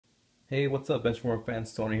Hey, what's up, Benchwarmer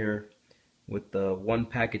fans? Tony here with the one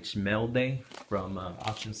package mail day from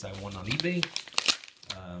auctions I won on eBay.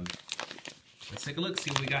 Um, let's take a look,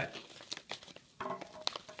 see what we got.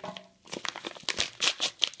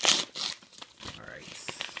 Alright,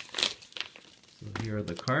 so here are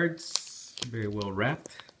the cards, very well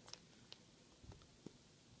wrapped.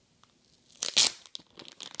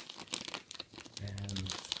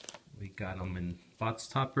 And we got them in box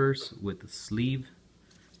toppers with a sleeve.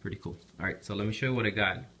 Pretty cool. Alright, so let me show you what I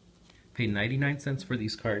got. Paid 99 cents for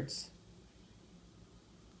these cards.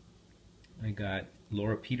 I got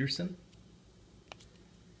Laura Peterson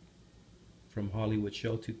from Hollywood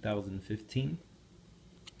Show 2015.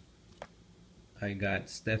 I got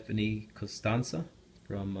Stephanie Costanza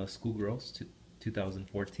from Schoolgirls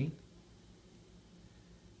 2014.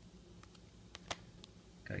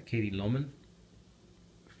 Got Katie Lohman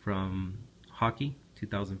from Hockey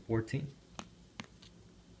 2014.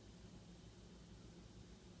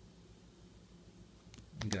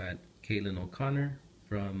 Got Caitlin O'Connor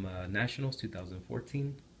from Nationals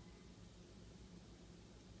 2014.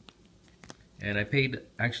 And I paid,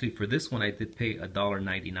 actually for this one I did pay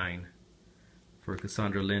 $1.99 for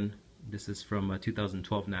Cassandra Lynn. This is from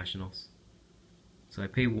 2012 Nationals. So I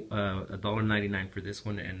paid $1.99 for this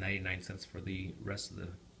one and 99 cents for the rest of the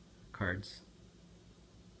cards.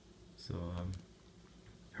 So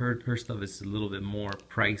her stuff is a little bit more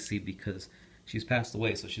pricey because she's passed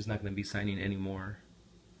away, so she's not going to be signing anymore.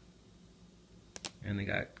 And they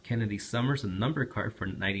got Kennedy Summers, a number card for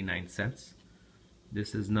 99 cents.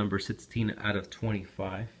 This is number 16 out of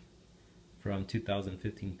 25 from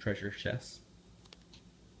 2015 Treasure Chest.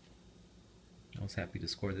 I was happy to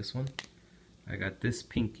score this one. I got this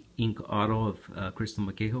pink ink auto of Crystal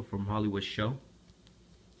McCahill from Hollywood Show.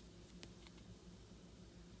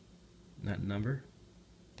 That number.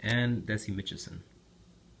 And Desi Mitchison.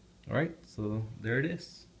 Alright, so there it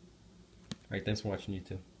is. Alright, thanks for watching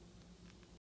YouTube.